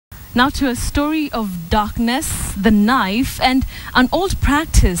Now to a story of darkness, the knife, and an old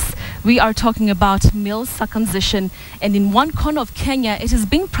practice. We are talking about male circumcision, and in one corner of Kenya, it is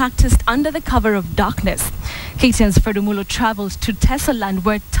being practiced under the cover of darkness. KTN's Fredomulo traveled to Teso land,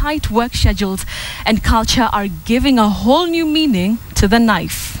 where tight work schedules and culture are giving a whole new meaning to the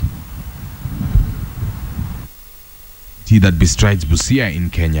knife. That bestrides Busia in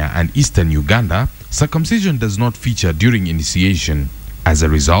Kenya and eastern Uganda, circumcision does not feature during initiation. As a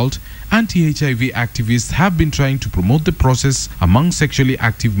result, anti-HIV activists have been trying to promote the process among sexually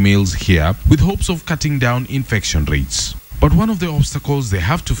active males here with hopes of cutting down infection rates. But one of the obstacles they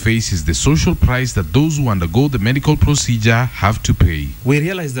have to face is the social price that those who undergo the medical procedure have to pay. We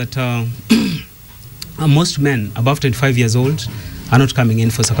realize that most men above 25 years old are not coming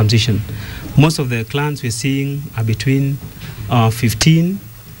in for circumcision. Most of the clients we're seeing are between 15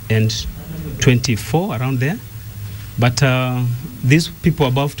 and 24, around there. But these people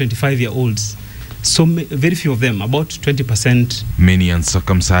above 25-year-olds, very few of them, about 20%. Many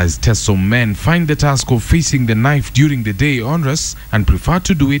uncircumcised Teso men find the task of facing the knife during the day onerous and prefer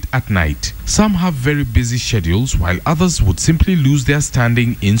to do it at night. Some have very busy schedules, while others would simply lose their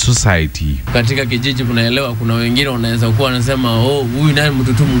standing in society. Katika kijiji kunaelewa, kuna wengine wanaweza kuwa wanasema huyu naye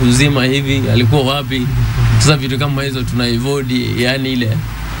mtu tu mzima hivi alikuwa wapi? Sasa vitu kama hizo tunaavoid, yani ile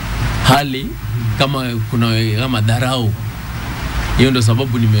hali kama kuna kama dharau. Hiyo ndio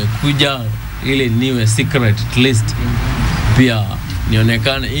sababu nimekuja ile niwe secret at least, pia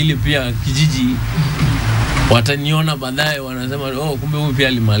nionekane, ili pia kijiji wataniona baadaye wanasema kumbe huyu pia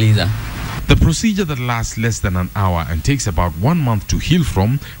alimaliza. The procedure that lasts less than an hour and takes about 1 month to heal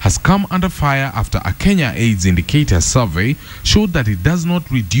from has come under fire after a Kenya AIDS indicator survey showed that it does not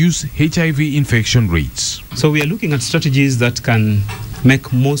reduce HIV infection rates. So we are looking at strategies that can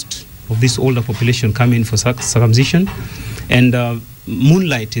make most of this older population come in for circumcision, and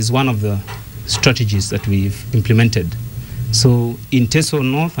moonlight is one of the strategies that we've implemented. So in Teso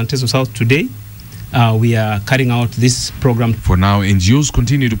North and Teso South today, we are carrying out this program. For now, NGOs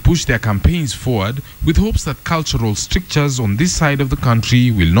continue to push their campaigns forward with hopes that cultural strictures on this side of the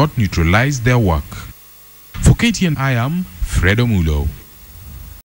country will not neutralize their work. For KTN, I am Fredomulo.